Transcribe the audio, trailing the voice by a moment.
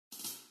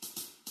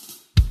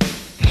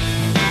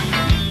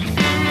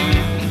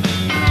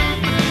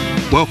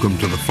Welcome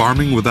to the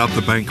Farming Without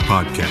the Bank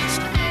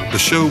podcast, the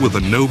show with a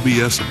no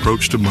BS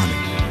approach to money,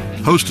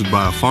 hosted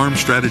by a farm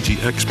strategy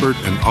expert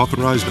and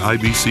authorized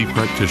IBC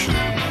practitioner.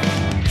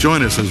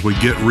 Join us as we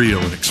get real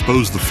and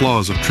expose the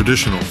flaws of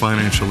traditional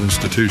financial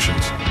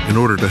institutions in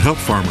order to help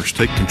farmers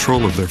take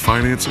control of their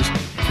finances,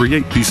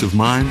 create peace of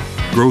mind,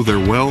 grow their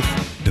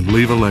wealth, and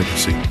leave a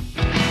legacy.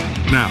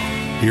 Now,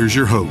 here's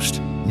your host,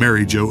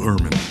 Mary Jo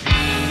Ehrman.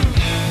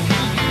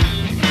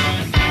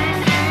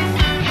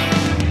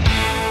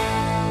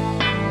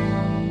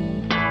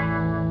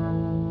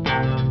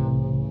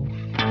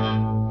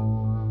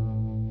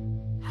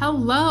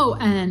 Hello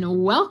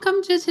and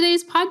welcome to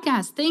today's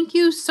podcast. Thank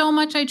you so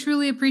much. I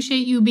truly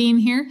appreciate you being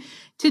here.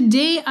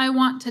 Today, I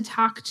want to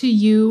talk to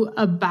you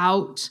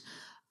about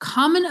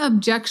common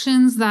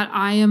objections that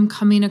I am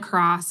coming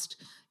across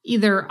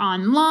either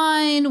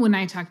online, when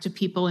I talk to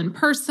people in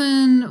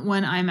person,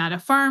 when I'm at a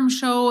farm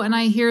show and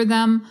I hear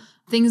them,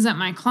 things that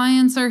my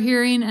clients are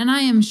hearing. And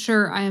I am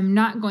sure I am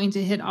not going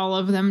to hit all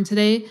of them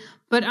today,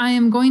 but I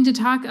am going to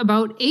talk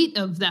about 8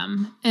 of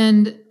them.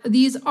 And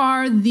these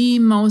are the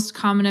most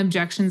common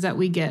objections that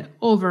we get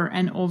over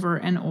and over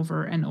and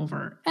over and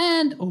over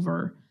and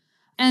over.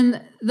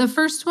 And the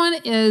first one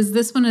is,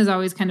 this one is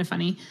always kind of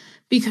funny,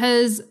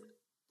 because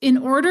in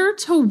order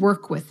to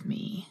work with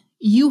me,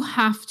 you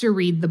have to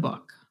read the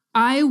book.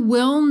 I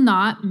will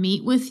not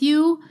meet with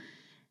you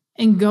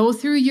and go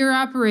through your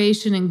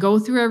operation and go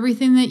through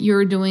everything that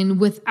you're doing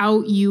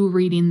without you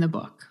reading the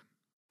book.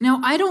 Now,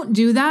 I don't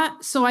do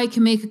that so I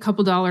can make a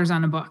couple dollars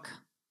on a book.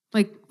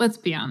 Like, let's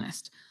be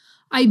honest.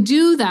 I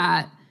do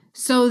that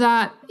so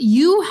that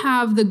you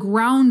have the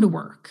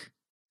groundwork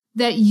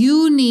that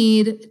you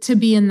need to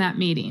be in that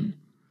meeting.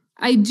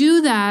 I do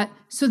that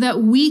so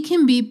that we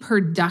can be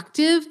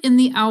productive in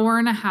the hour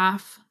and a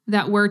half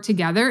that we're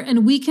together,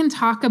 and we can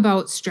talk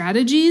about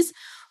strategies.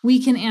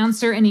 We can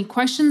answer any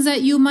questions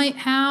that you might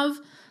have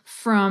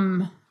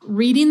from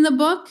reading the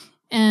book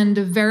and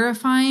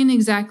verifying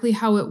exactly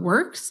how it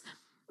works.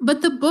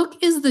 But the book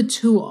is the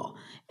tool.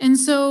 And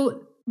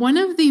so one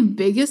of the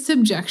biggest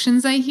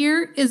objections I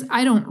hear is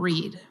I don't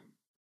read.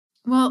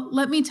 Well,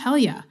 let me tell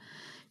you,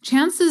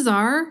 chances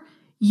are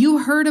you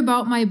heard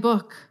about my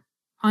book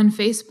on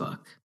Facebook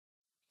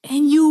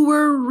and you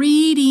were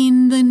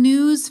reading the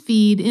news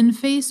feed in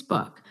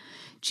Facebook.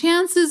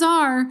 Chances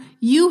are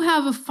you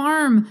have a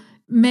farm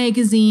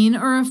magazine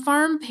or a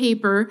farm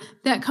paper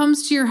that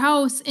comes to your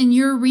house and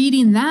you're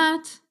reading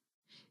that.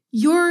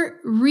 You're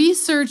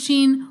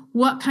researching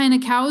what kind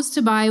of cows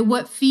to buy,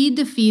 what feed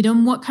to feed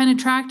them, what kind of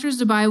tractors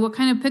to buy, what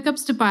kind of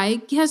pickups to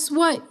buy. Guess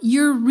what?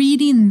 You're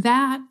reading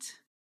that.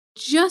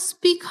 Just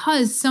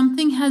because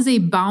something has a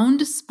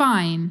bound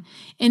spine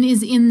and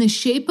is in the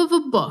shape of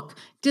a book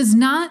does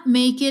not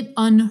make it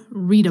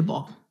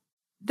unreadable.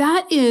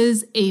 That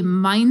is a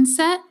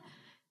mindset.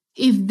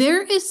 If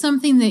there is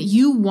something that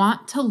you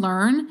want to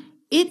learn,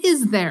 it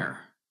is there.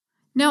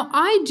 Now,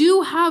 I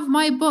do have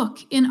my book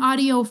in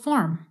audio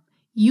form.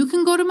 You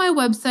can go to my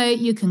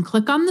website, you can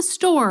click on the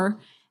store,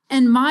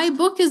 and my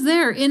book is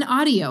there in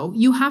audio.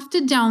 You have to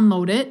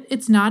download it.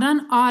 It's not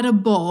on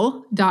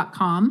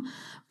audible.com,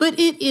 but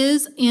it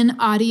is in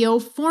audio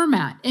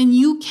format, and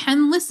you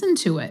can listen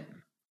to it.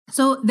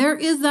 So there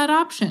is that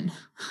option.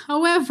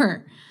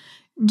 However,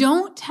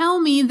 don't tell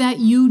me that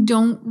you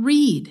don't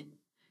read,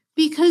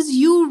 because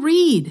you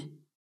read.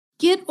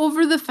 Get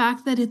over the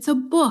fact that it's a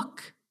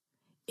book.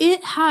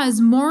 It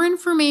has more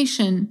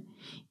information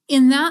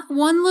in that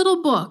one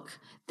little book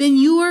than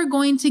you are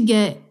going to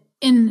get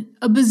in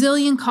a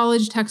bazillion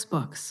college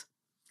textbooks.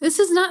 This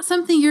is not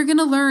something you're going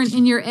to learn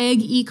in your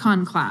ag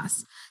econ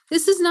class.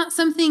 This is not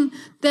something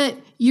that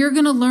you're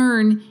going to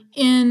learn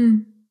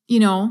in,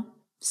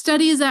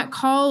 studies at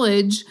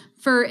college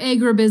for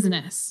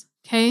agribusiness,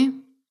 okay?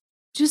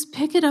 Just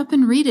pick it up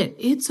and read it.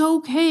 It's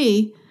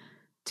okay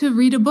to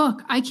read a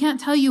book. I can't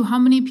tell you how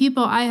many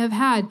people I have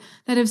had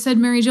that have said,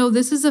 Mary Jo,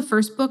 this is the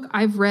first book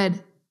I've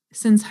read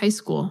since high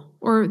school,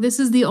 or this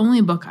is the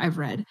only book I've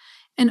read.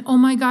 And oh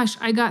my gosh,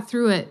 I got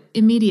through it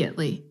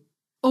immediately.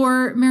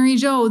 Or Mary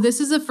Jo,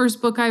 this is the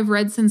first book I've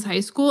read since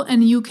high school,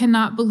 and you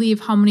cannot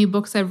believe how many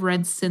books I've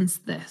read since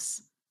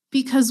this.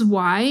 Because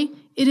why?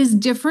 It is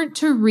different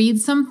to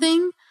read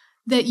something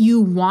that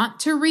you want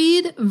to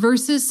read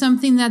versus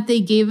something that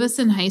they gave us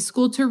in high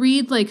school to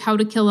read, like How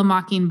to Kill a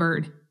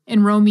Mockingbird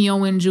and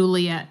Romeo and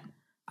Juliet.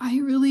 I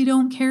really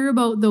don't care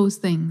about those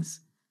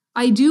things.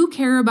 I do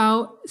care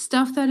about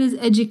stuff that is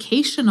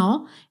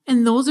educational,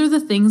 and those are the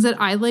things that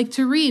I like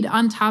to read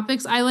on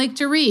topics I like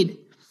to read.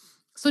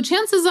 So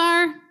chances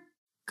are,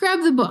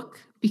 grab the book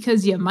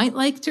because you might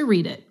like to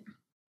read it.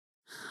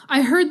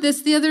 I heard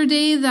this the other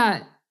day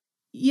that,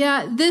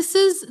 this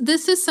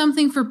is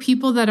something for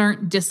people that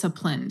aren't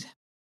disciplined.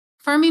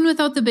 Farming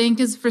Without the Bank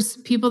is for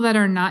people that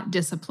are not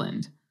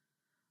disciplined.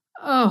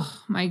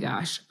 Oh my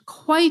gosh,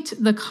 quite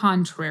the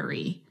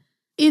contrary.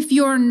 If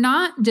you're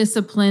not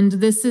disciplined,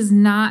 this is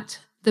not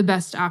the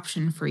best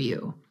option for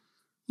you.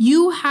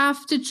 You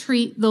have to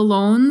treat the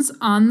loans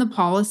on the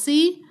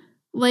policy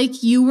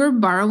like you were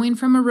borrowing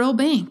from a real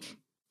bank.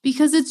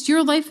 because it's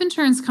your life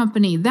insurance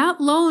company. That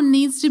loan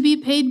needs to be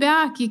paid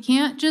back. You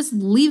can't just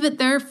leave it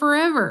there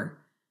forever.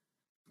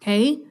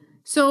 Okay?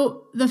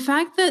 So the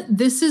fact that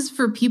this is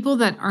for people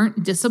that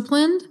aren't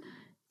disciplined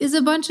is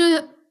a bunch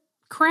of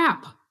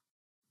crap.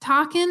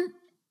 Talking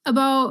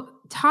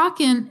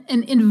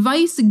and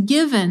advice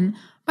given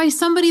by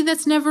somebody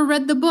that's never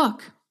read the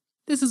book.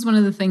 This is one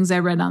of the things I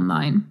read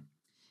online.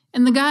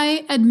 And the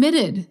guy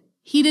admitted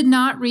he did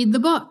not read the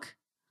book.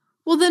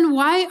 Well, then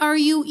why are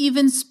you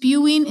even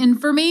spewing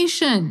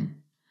information?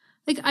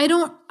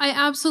 I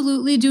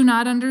absolutely do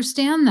not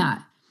understand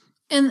that.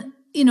 And,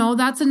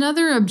 that's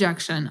another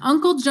objection.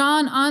 Uncle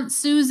John, Aunt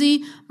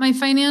Susie, my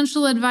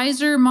financial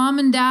advisor, mom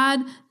and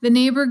dad, the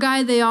neighbor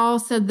guy, they all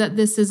said that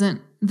this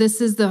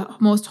is the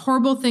most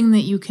horrible thing that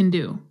you can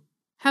do.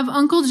 Have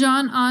Uncle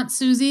John, Aunt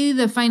Susie,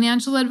 the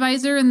financial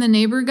advisor, and the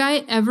neighbor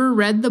guy ever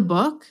read the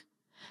book?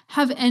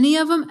 Have any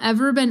of them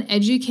ever been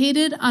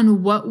educated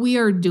on what we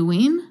are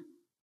doing?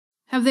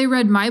 Have they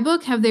read my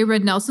book? Have they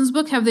read Nelson's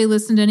book? Have they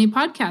listened to any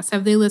podcasts?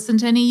 Have they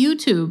listened to any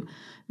YouTube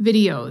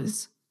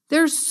videos?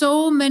 There's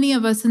so many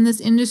of us in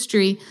this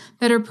industry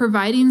that are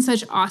providing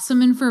such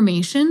awesome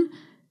information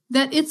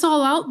that it's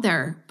all out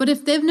there. But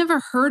if they've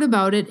never heard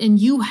about it and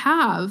you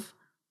have,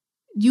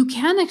 you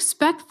can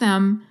expect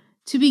them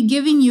to be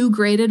giving you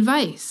great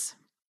advice.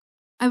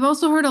 I've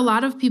also heard a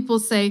lot of people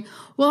say,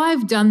 well,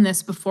 I've done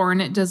this before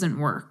and it doesn't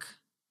work.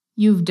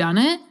 You've done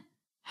it?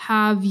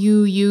 Have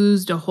you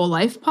used a whole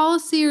life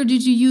policy or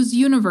did you use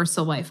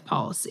universal life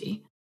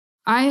policy?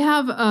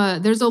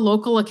 There's a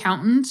local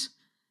accountant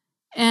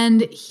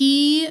and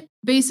he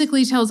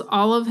basically tells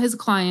all of his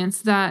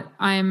clients that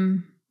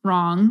I'm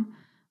wrong.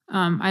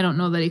 I don't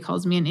know that he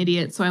calls me an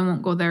idiot, so I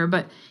won't go there,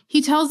 but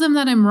he tells them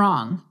that I'm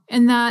wrong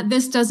and that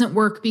this doesn't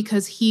work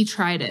because he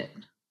tried it.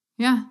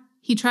 Yeah,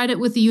 he tried it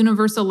with the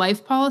universal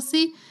life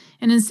policy,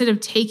 and instead of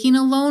taking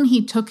a loan,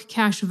 he took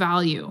cash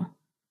value.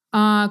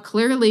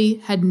 Clearly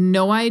had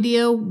no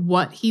idea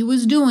what he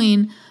was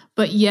doing,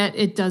 but yet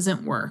it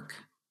doesn't work.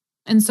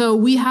 And so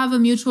we have a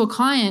mutual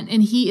client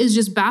and he is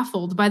just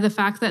baffled by the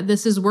fact that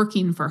this is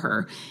working for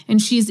her.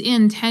 And she's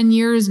in 10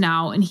 years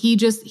now and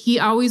he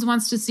always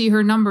wants to see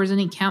her numbers and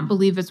he can't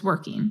believe it's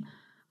working.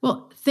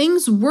 Well,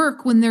 things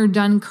work when they're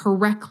done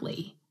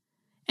correctly.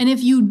 And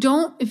if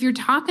you're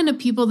talking to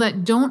people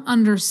that don't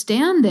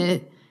understand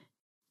it,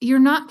 you're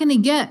not going to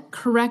get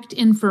correct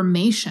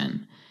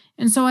information.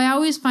 And so I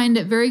always find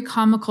it very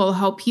comical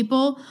how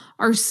people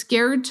are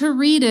scared to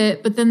read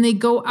it, but then they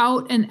go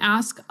out and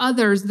ask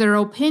others their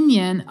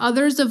opinion,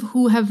 others of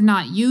who have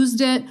not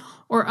used it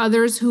or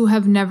others who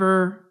have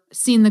never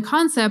seen the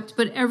concept,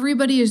 but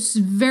everybody is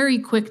very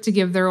quick to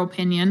give their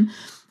opinion,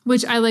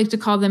 which I like to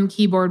call them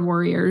keyboard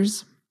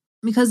warriors,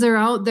 because they're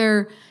out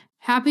there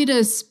happy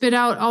to spit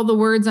out all the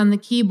words on the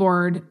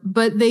keyboard,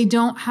 but they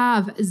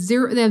have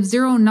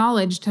zero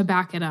knowledge to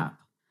back it up.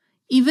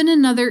 Even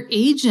another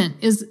agent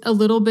is a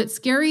little bit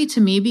scary to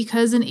me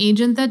because an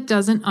agent that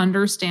doesn't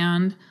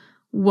understand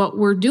what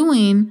we're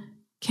doing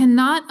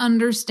cannot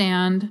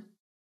understand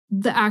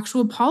the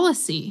actual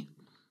policy.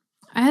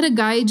 I had a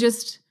guy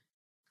just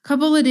a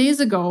couple of days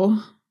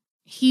ago,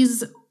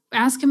 he's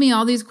asking me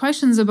all these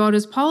questions about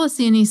his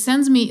policy and he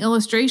sends me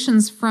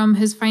illustrations from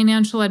his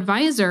financial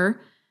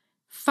advisor,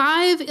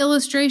 5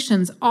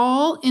 illustrations,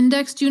 all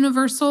indexed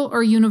universal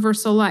or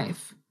universal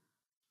life.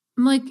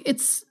 I'm like,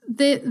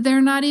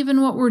 they're not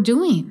even what we're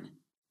doing.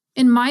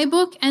 In my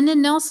book and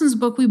in Nelson's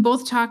book, we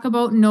both talk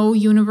about no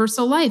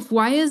universal life.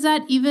 Why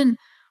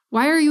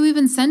are you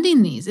even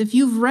sending these? If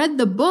you've read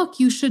the book,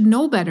 you should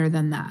know better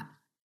than that.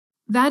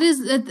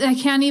 I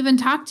can't even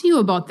talk to you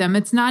about them.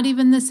 It's not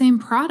even the same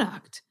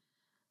product.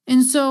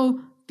 And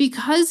so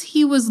because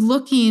he was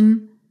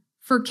looking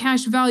for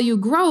cash value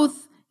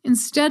growth,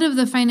 instead of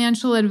the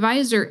financial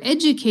advisor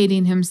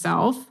educating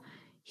himself,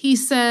 he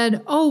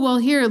said, oh, well,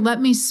 here, let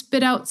me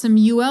spit out some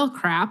UL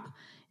crap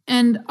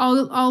and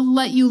I'll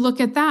let you look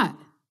at that.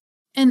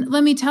 And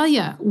let me tell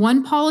you,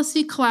 one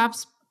policy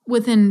collapsed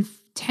within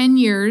 10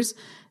 years.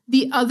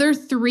 The other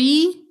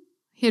 3,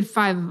 he had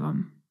 5 of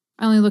them.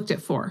 I only looked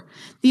at 4.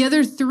 The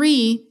other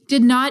 3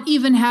 did not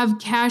even have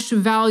cash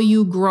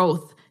value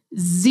growth.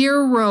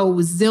 0,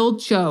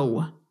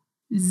 zilcho.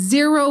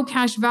 0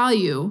 cash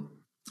value.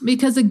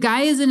 Because a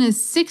guy is in his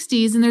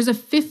 60s and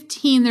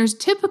there's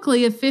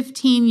typically a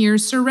 15-year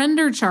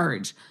surrender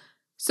charge.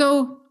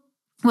 So,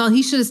 well,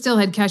 he should have still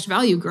had cash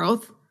value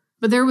growth,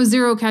 but there was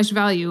 0 cash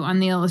value on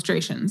the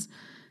illustrations.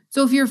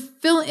 So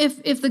if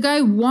the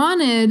guy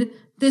wanted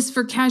this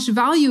for cash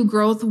value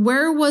growth,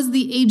 where was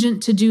the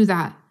agent to do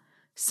that?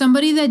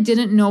 Somebody that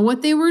didn't know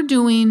what they were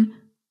doing,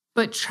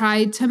 but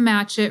tried to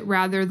match it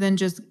rather than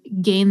just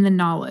gain the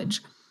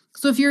knowledge.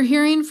 So if you're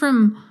hearing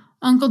from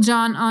Uncle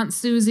John, Aunt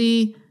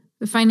Susie,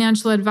 the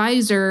financial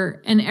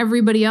advisor, and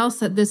everybody else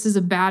that this is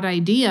a bad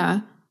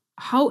idea,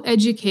 how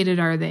educated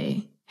are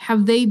they?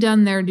 Have they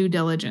done their due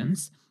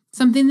diligence?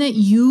 Something that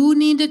you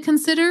need to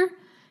consider,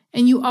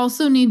 and you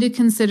also need to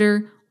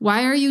consider,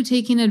 why are you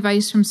taking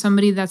advice from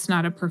somebody that's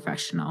not a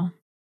professional?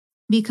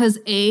 Because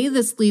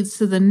this leads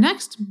to the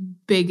next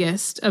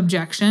biggest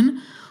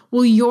objection,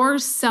 Well, you're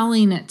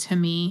selling it to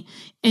me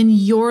and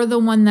you're the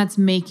one that's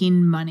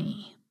making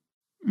money.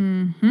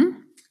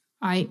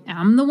 I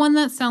am the one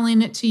that's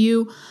selling it to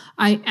you.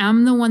 I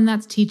am the one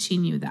that's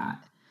teaching you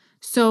that.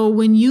 So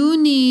when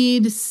you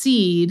need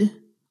seed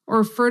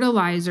or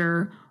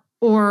fertilizer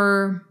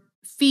or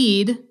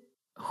feed,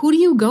 who do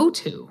you go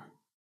to?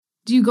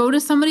 Do you go to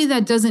somebody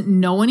that doesn't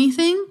know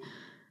anything?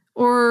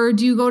 Or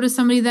do you go to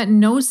somebody that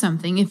knows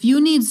something? If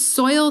you need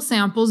soil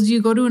samples, do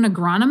you go to an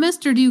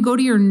agronomist or do you go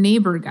to your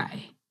neighbor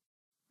guy?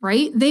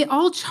 Right? They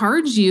all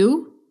charge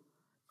you.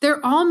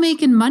 They're all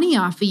making money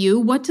off of you.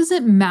 What does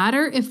it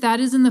matter if that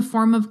is in the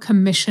form of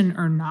commission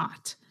or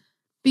not?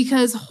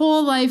 Because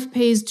whole life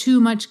pays too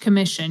much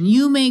commission.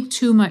 You make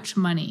too much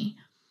money.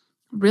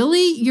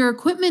 Really? Your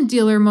equipment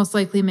dealer most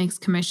likely makes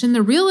commission.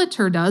 The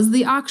realtor does.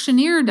 The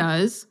auctioneer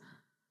does.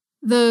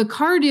 The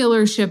car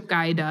dealership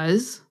guy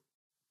does.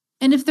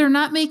 And if they're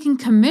not making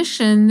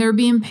commission, they're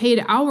being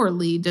paid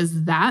hourly.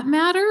 Does that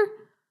matter?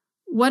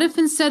 What if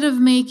instead of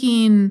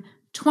making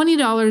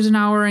 $20 an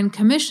hour in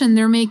commission,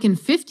 they're making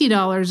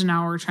 $50 an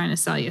hour trying to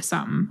sell you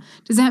something?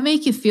 Does that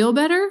make you feel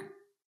better?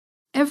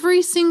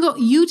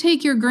 You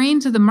take your grain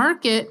to the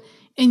market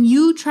and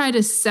you try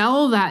to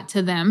sell that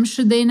to them.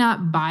 Should they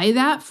not buy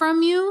that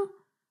from you?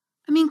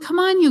 I mean, come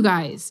on, you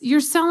guys.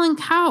 You're selling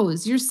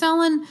cows. You're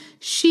selling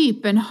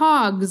sheep and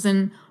hogs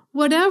and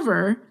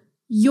whatever.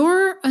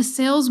 You're a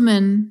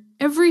salesman.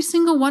 Every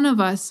single one of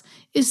us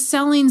is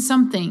selling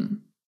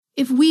something.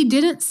 If we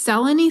didn't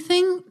sell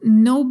anything,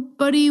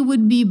 nobody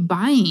would be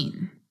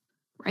buying,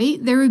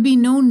 right? There would be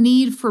no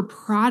need for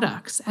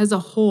products as a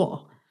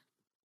whole.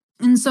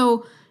 And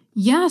so,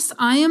 yes,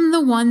 I am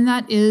the one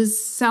that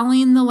is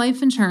selling the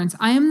life insurance.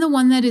 I am the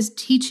one that is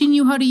teaching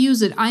you how to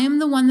use it. I am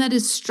the one that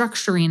is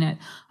structuring it.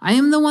 I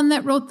am the one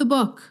that wrote the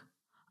book.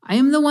 I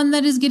am the one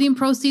that is getting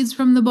proceeds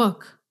from the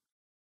book.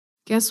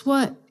 Guess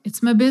what?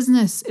 It's my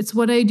business. It's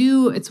what I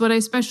do. It's what I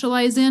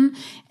specialize in.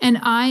 And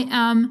I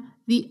am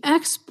the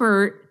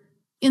expert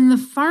in the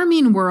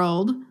farming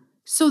world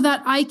so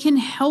that I can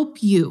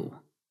help you.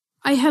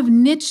 I have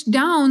niched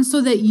down so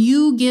that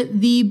you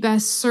get the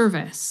best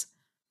service.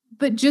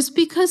 But just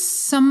because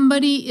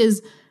somebody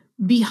is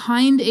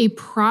behind a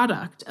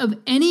product of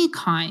any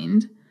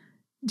kind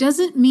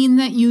doesn't mean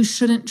that you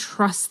shouldn't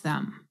trust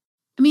them.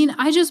 I mean,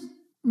 I just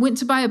went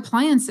to buy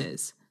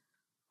appliances.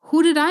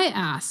 Who did I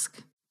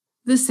ask?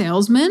 The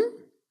salesman.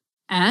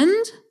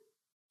 And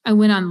I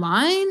went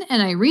online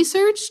and I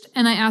researched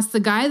and I asked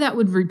the guy that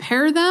would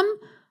repair them.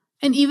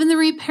 And even the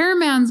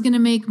repairman's going to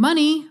make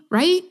money,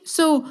 right?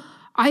 So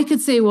I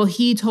could say, well,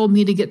 he told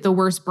me to get the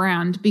worst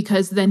brand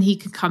because then he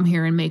could come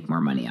here and make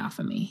more money off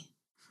of me.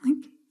 Like,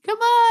 come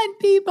on,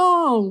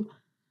 people.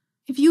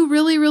 If you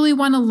really, really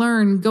want to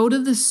learn, go to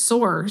the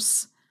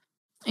source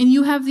and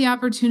you have the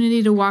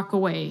opportunity to walk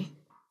away,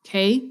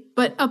 okay?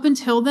 But up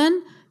until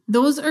then,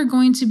 those are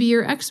going to be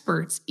your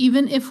experts,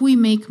 even if we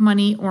make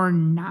money or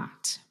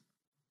not.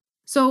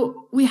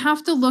 So we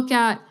have to look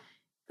at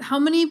how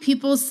many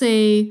people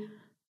say,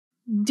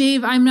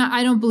 Dave, I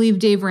don't believe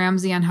Dave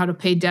Ramsey on how to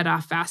pay debt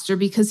off faster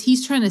because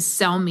he's trying to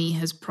sell me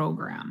his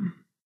program,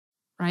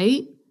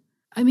 right?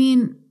 I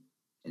mean,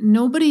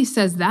 nobody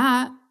says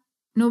that.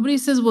 Nobody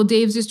says, well,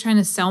 Dave's just trying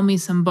to sell me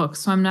some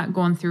books, so I'm not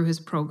going through his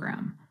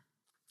program.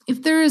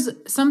 If there is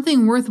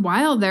something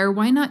worthwhile there,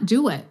 why not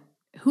do it?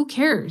 Who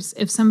cares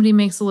if somebody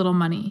makes a little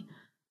money?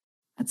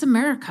 That's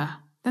America.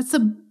 That's a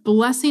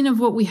blessing of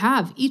what we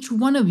have. Each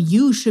one of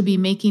you should be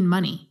making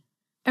money.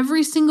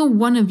 Every single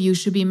one of you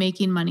should be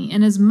making money,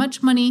 and as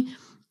much money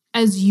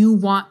as you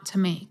want to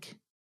make.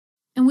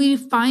 And we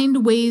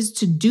find ways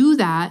to do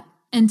that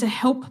and to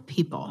help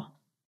people.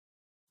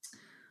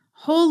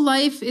 Whole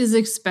life is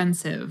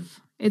expensive.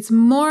 It's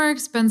more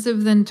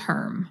expensive than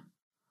term.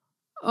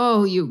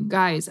 Oh, you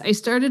guys, I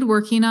started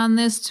working on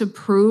this to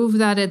prove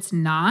that it's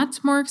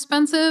not more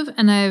expensive,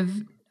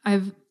 and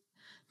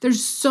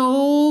there's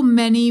so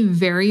many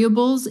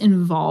variables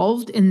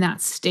involved in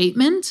that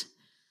statement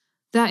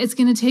that it's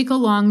going to take a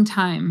long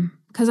time,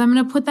 because I'm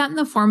going to put that in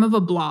the form of a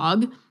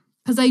blog,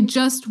 because I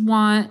just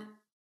want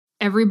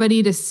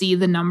everybody to see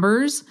the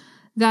numbers,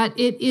 that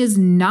it is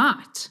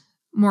not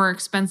more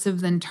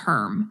expensive than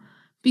term,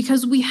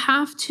 because we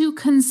have to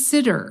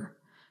consider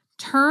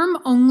term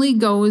only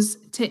goes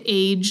to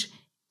age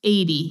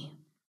 80,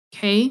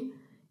 okay?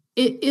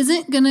 It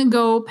isn't going to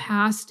go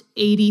past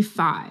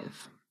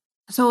 85.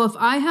 So if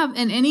I have,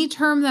 in any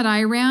term that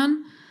I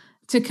ran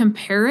to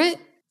compare it,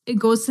 it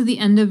goes to the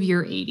end of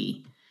year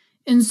 80.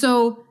 And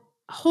so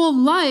whole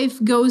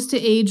life goes to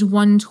age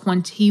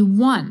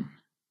 121.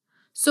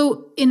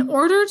 So in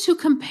order to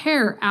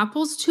compare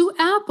apples to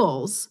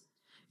apples,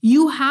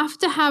 you have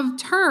to have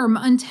term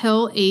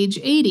until age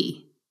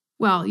 80.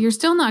 Well, you're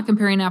still not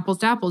comparing apples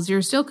to apples.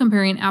 You're still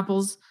comparing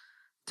apples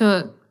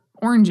to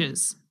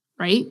oranges,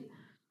 right?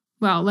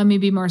 Well, let me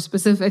be more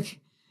specific.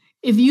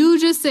 If you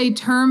just say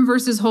term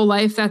versus whole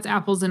life, that's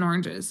apples and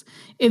oranges.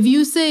 If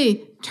you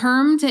say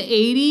term to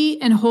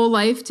 80 and whole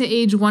life to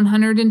age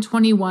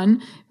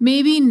 121,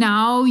 maybe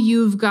now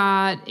you've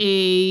got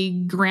a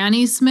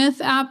Granny Smith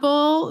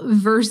apple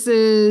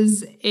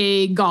versus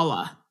a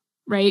Gala,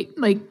 right?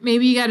 Like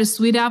maybe you got a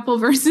sweet apple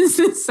versus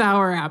a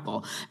sour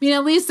apple. I mean,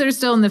 at least they're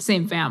still in the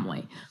same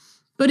family.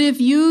 But if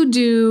you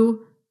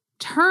do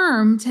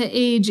term to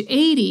age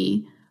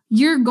 80,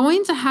 you're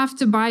going to have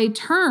to buy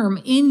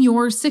term in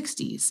your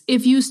 60s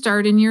if you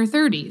start in your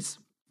 30s.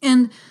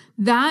 And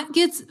that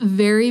gets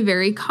very,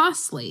 very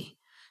costly.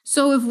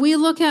 So if we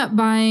look at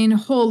buying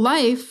whole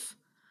life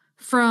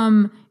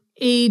from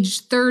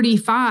age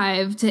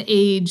 35 to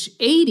age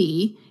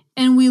 80,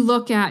 and we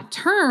look at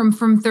term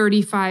from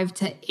 35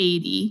 to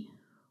 80,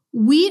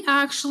 we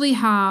actually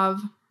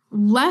have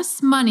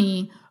less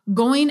money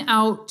going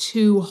out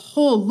to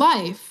whole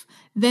life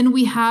than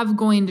we have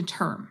going to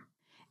term.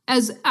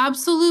 As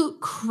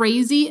absolute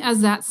crazy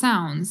as that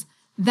sounds,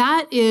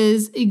 that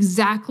is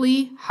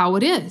exactly how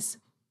it is.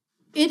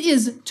 It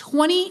is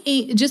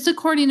 28, just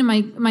according to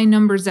my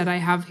numbers that I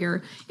have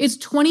here, it's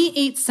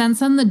 28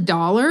 cents on the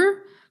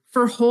dollar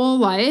for whole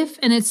life,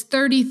 and it's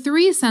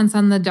 33 cents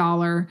on the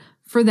dollar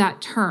for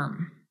that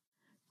term.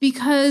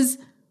 Because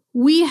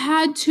we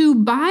had to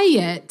buy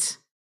it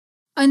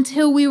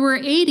until we were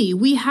 80.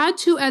 We had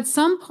to, at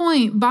some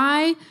point,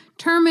 buy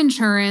term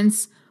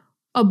insurance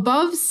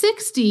above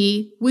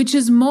 60, which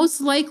is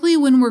most likely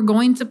when we're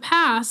going to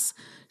pass.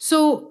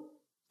 So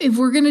if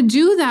we're going to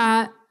do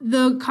that,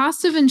 the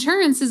cost of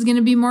insurance is going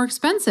to be more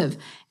expensive.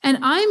 And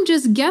I'm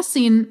just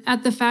guessing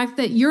at the fact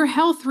that your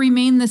health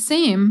remained the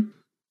same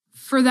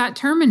for that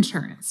term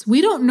insurance.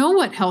 We don't know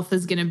what health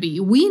is going to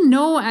be. We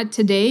know at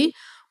today,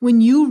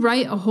 when you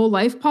write a whole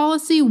life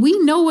policy, we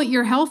know what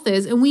your health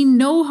is, and we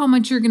know how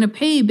much you're going to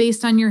pay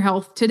based on your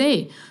health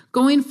today.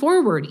 Going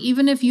forward,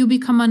 even if you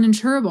become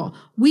uninsurable,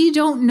 we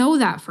don't know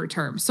that for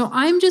term. So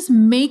I'm just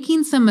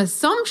making some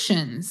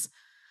assumptions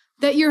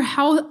that your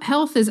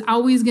health is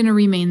always going to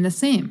remain the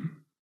same.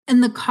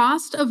 And the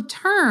cost of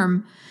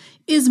term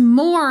is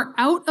more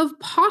out of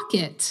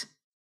pocket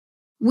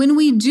when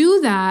we do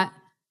that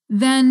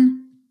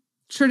than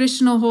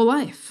traditional whole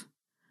life.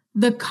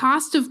 The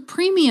cost of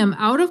premium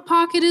out of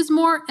pocket is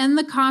more, and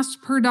the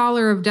cost per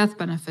dollar of death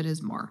benefit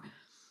is more.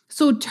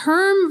 So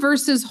term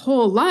versus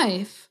whole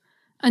life,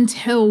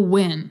 until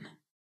when,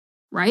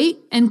 right?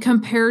 And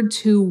compared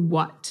to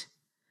what?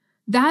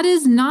 That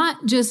is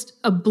not just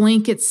a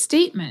blanket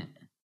statement,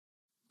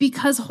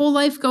 because whole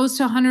life goes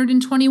to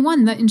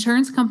 121. The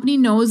insurance company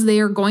knows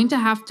they are going to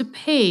have to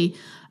pay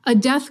a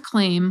death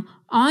claim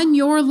on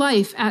your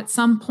life at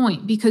some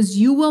point, because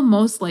you will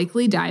most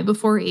likely die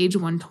before age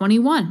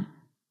 121.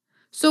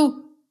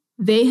 So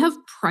they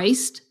have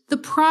priced the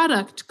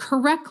product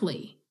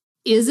correctly.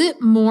 Is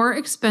it more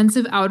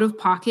expensive out of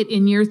pocket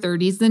in your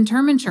 30s than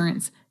term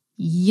insurance?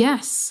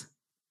 Yes.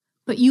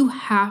 But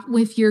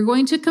if you're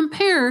going to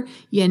compare,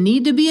 you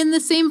need to be in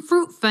the same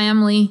fruit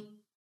family.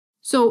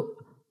 So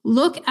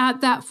look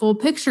at that full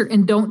picture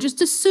and don't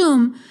just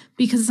assume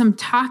because some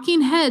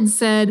talking head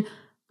said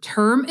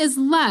term is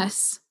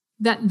less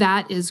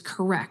that is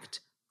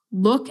correct.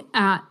 Look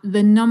at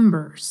the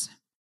numbers.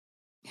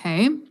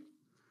 Okay.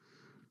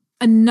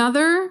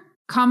 Another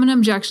common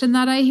objection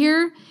that I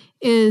hear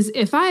is,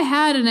 if I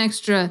had an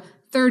extra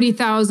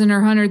 $30,000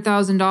 or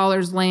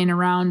 $100,000 laying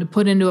around to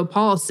put into a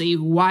policy,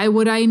 why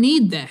would I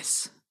need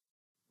this?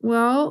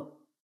 Well,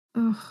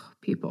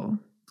 people,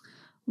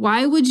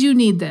 why would you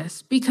need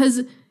this?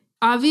 Because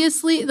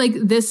obviously,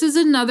 this is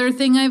another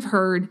thing I've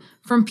heard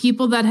from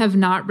people that have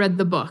not read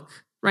the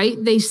book,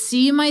 right? They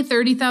see my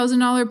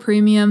 $30,000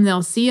 premium,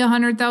 they'll see a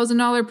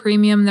 $100,000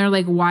 premium, they're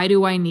like, why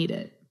do I need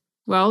it?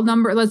 Well,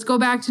 let's go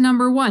back to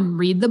number 1,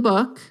 read the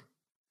book.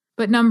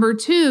 But number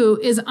 2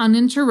 is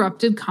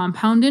uninterrupted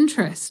compound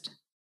interest.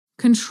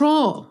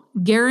 Control,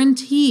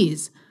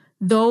 guarantees.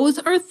 Those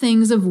are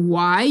things of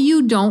why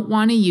you don't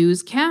want to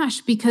use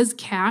cash, because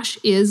cash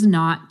is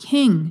not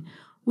king.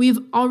 We've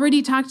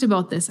already talked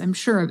about this, I'm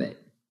sure of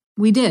it.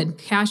 We did.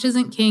 Cash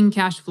isn't king,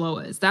 cash flow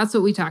is. That's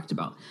what we talked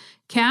about.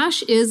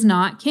 Cash is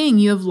not king.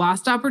 You have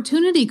lost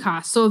opportunity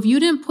costs. So if you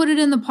didn't put it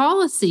in the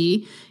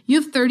policy, you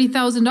have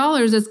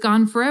 $30,000 that's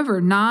gone forever.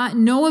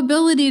 No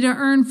ability to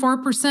earn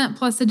 4%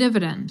 plus a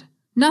dividend.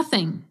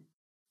 Nothing.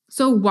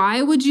 So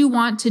why would you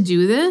want to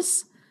do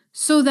this?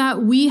 So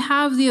that we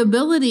have the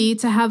ability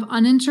to have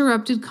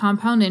uninterrupted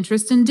compound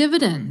interest and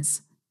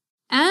dividends.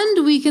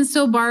 And we can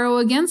still borrow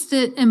against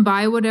it and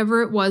buy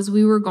whatever it was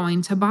we were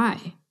going to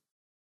buy.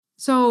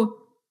 So,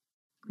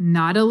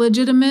 not a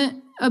legitimate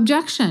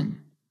objection.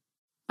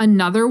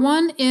 Another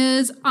one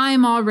is,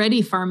 I'm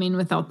already farming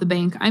without the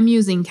bank. I'm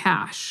using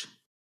cash.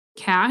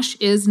 Cash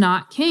is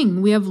not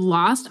king. We have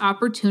lost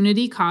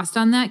opportunity cost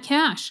on that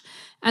cash.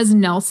 As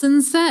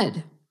Nelson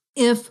said,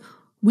 if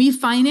we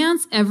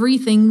finance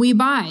everything we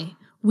buy,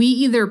 we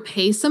either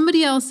pay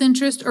somebody else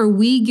interest or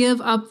we give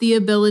up the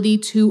ability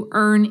to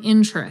earn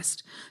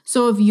interest.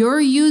 So if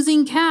you're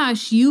using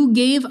cash, you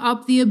gave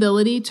up the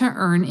ability to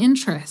earn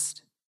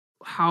interest.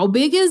 How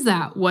big is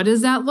that? What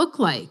does that look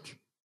like?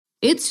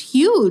 It's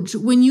huge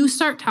when you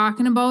start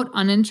talking about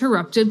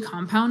uninterrupted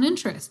compound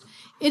interest.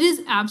 It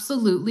is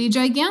absolutely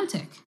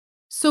gigantic.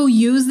 So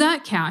use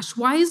that cash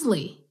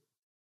wisely.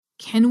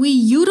 Can we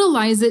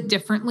utilize it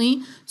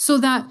differently so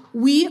that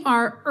we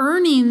are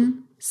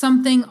earning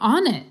something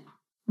on it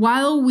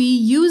while we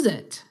use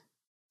it?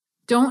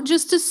 Don't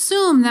just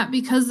assume that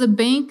because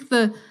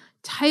the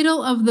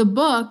title of the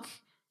book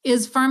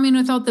is Farming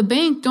Without the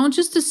Bank, don't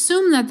just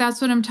assume that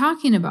that's what I'm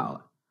talking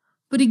about.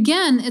 But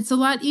again, it's a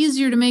lot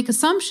easier to make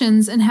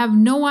assumptions and have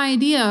no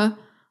idea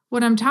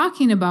what I'm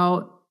talking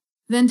about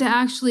than to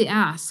actually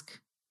ask,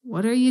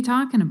 what are you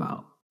talking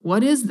about?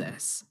 What is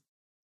this?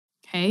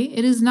 Okay,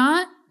 it is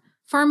not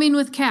farming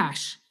with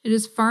cash. It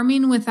is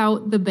farming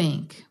without the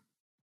bank.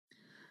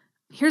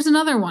 Here's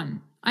another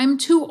one. I'm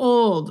too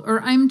old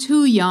or I'm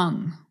too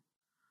young.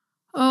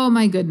 Oh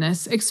my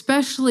goodness,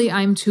 especially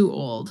I'm too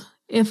old.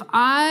 If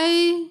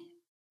I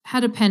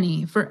had a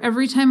penny for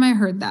every time I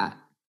heard that,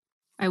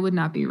 I would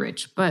not be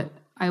rich, but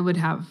I would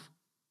have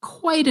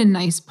quite a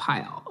nice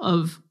pile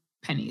of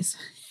pennies.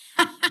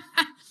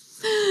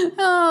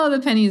 Oh, the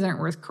pennies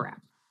aren't worth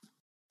crap.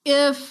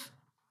 If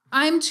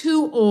I'm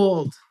too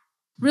old,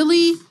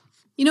 really,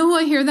 you know who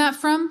I hear that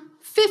from?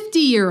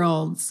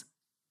 50-year-olds.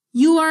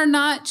 You are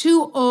not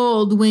too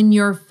old when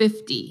you're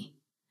 50.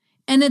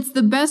 And it's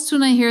the best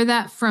when I hear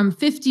that from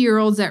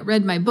 50-year-olds that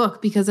read my book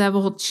because I have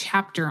a whole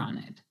chapter on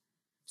it.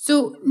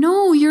 So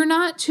no, you're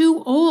not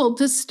too old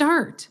to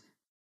start.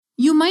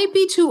 You might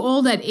be too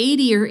old at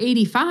 80 or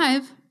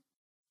 85,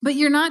 but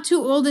you're not too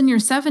old in your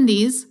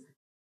 70s.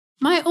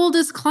 My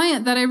oldest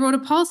client that I wrote a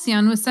policy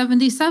on was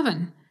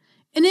 77,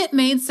 and it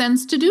made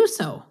sense to do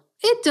so.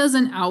 It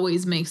doesn't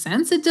always make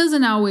sense. It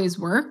doesn't always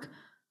work,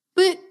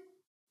 but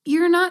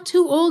you're not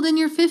too old in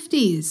your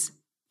 50s.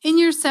 In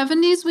your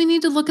 70s, we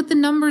need to look at the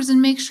numbers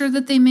and make sure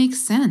that they make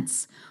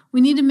sense. We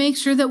need to make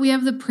sure that we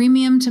have the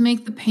premium to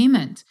make the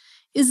payment.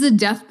 Is the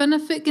death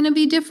benefit going to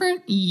be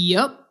different?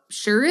 Yup,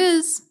 sure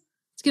is.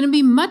 It's going to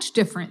be much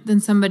different than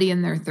somebody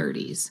in their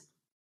 30s.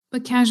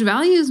 But cash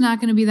value is not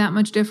going to be that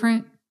much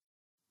different.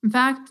 In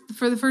fact,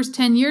 for the first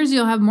 10 years,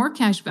 you'll have more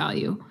cash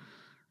value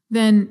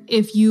than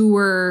if you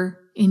were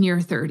in your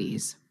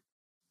 30s.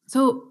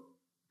 So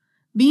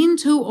being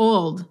too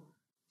old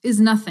is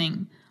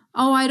nothing.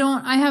 Oh,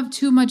 I have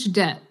too much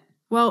debt.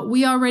 Well,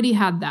 we already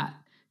had that.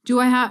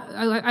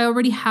 I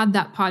already had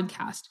that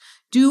podcast.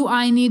 Do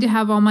I need to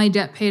have all my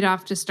debt paid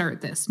off to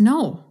start this?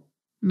 No.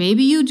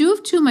 Maybe you do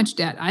have too much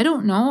debt. I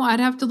don't know. I'd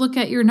have to look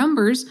at your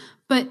numbers.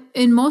 But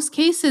in most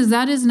cases,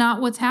 that is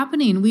not what's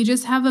happening. We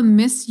just have a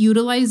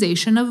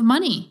misutilization of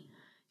money.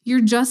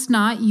 You're just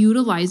not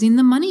utilizing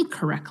the money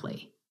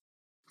correctly.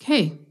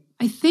 Okay,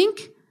 I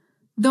think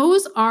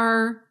those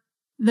are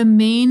the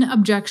main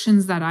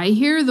objections that I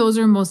hear. Those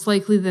are most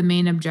likely the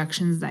main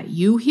objections that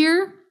you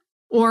hear.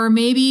 Or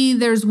maybe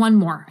there's one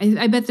more.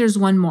 I bet there's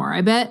one more.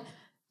 I bet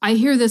I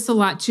hear this a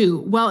lot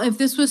too. Well, if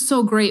this was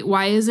so great,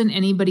 why isn't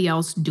anybody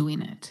else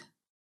doing it?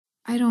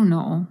 I don't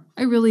know.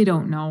 I really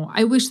don't know.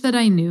 I wish that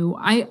I knew.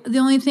 The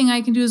only thing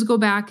I can do is go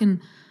back and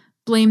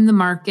blame the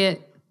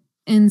market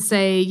and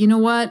say, you know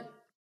what?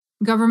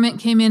 Government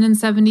came in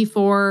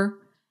 74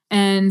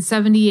 and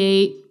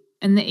 78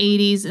 and the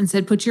 80s and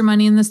said, put your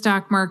money in the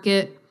stock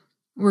market.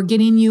 We're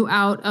getting you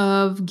out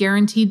of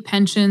guaranteed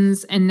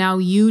pensions, and now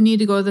you need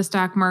to go to the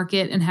stock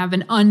market and have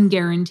an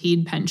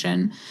unguaranteed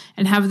pension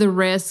and have the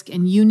risk,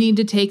 and you need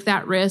to take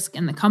that risk,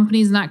 and the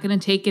company's not going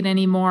to take it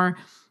anymore.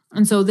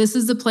 And so this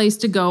is the place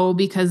to go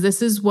because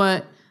this is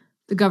what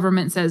the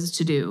government says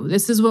to do.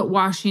 This is what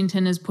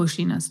Washington is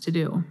pushing us to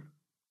do,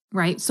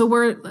 right? So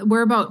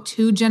we're about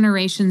 2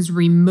 generations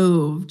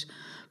removed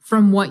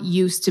from what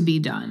used to be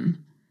done.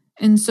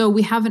 And so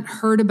we haven't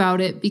heard about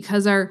it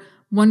because our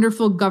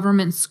wonderful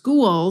government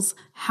schools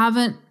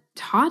haven't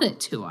taught it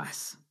to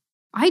us.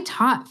 I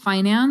taught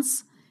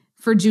finance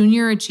for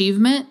junior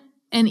achievement,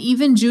 and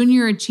even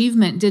junior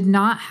achievement did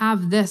not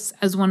have this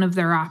as one of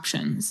their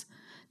options.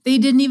 They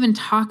didn't even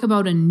talk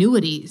about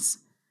annuities.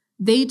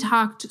 They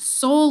talked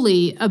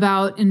solely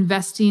about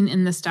investing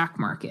in the stock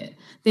market.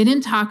 They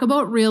didn't talk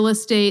about real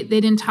estate.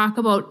 They didn't talk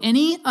about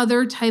any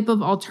other type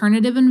of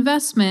alternative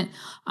investment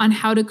on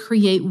how to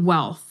create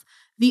wealth.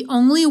 The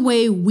only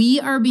way we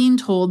are being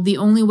told, the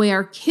only way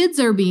our kids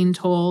are being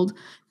told,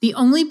 the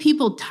only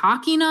people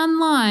talking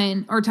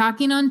online or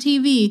talking on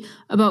TV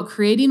about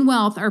creating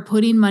wealth are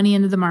putting money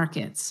into the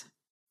markets.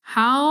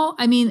 How?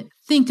 I mean,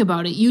 think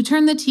about it. You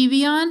turn the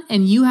TV on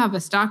and you have a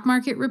stock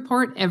market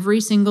report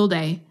every single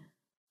day.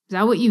 Is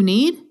that what you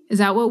need? Is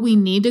that what we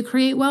need to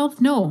create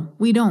wealth? No,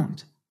 we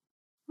don't.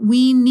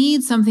 We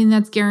need something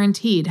that's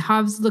guaranteed,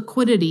 has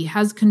liquidity,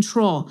 has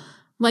control.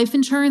 Life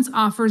insurance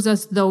offers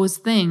us those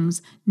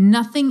things.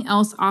 Nothing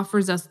else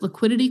offers us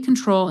liquidity,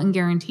 control, and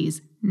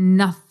guarantees.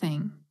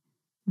 Nothing.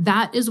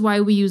 That is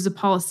why we use a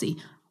policy.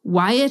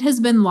 Why it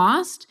has been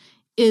lost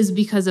is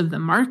because of the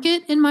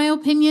market, in my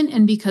opinion,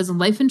 and because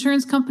life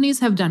insurance companies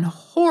have done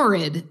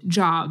horrid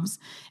jobs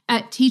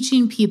at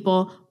teaching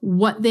people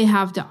what they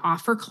have to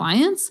offer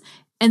clients,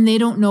 and they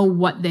don't know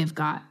what they've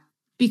got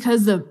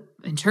because the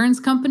insurance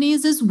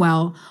companies as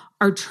well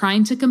are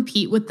trying to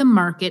compete with the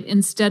market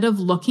instead of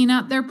looking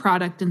at their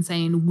product and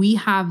saying, we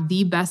have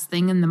the best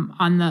thing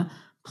on the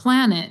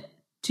planet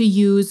to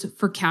use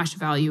for cash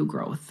value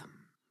growth.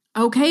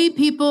 Okay,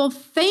 people,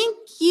 thank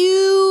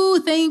you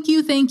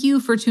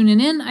for tuning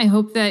in. I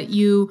hope that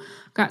you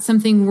got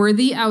something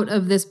worthy out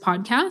of this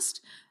podcast.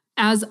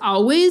 As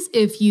always,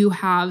 if you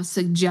have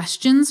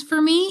suggestions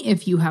for me,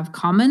 if you have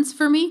comments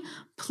for me,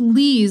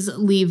 please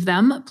leave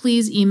them.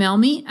 Please email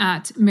me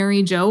at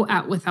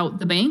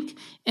maryjo@withoutthebank,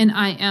 and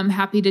I am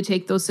happy to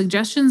take those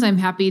suggestions. I'm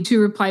happy to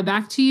reply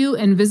back to you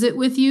and visit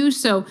with you.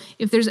 So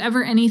if there's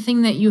ever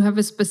anything that you have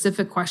a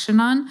specific question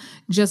on,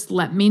 just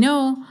let me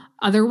know.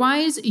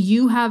 Otherwise,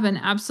 you have an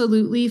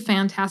absolutely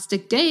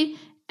fantastic day,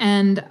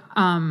 and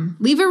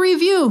leave a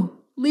review.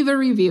 Leave a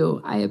review.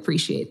 I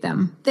appreciate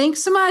them.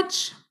 Thanks so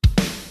much.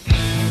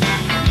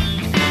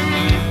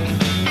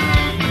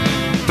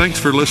 Thanks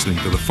for listening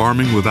to the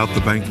Farming Without the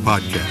Bank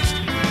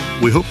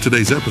podcast. We hope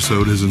today's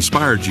episode has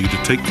inspired you to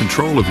take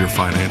control of your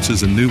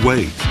finances in new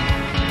ways.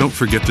 Don't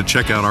forget to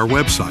check out our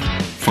website,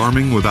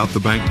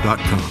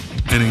 farmingwithoutthebank.com,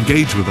 and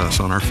engage with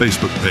us on our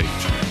Facebook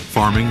page,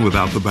 Farming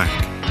Without the Bank.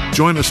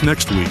 Join us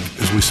next week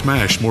as we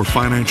smash more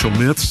financial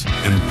myths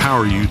and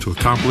empower you to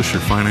accomplish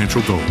your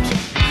financial goals.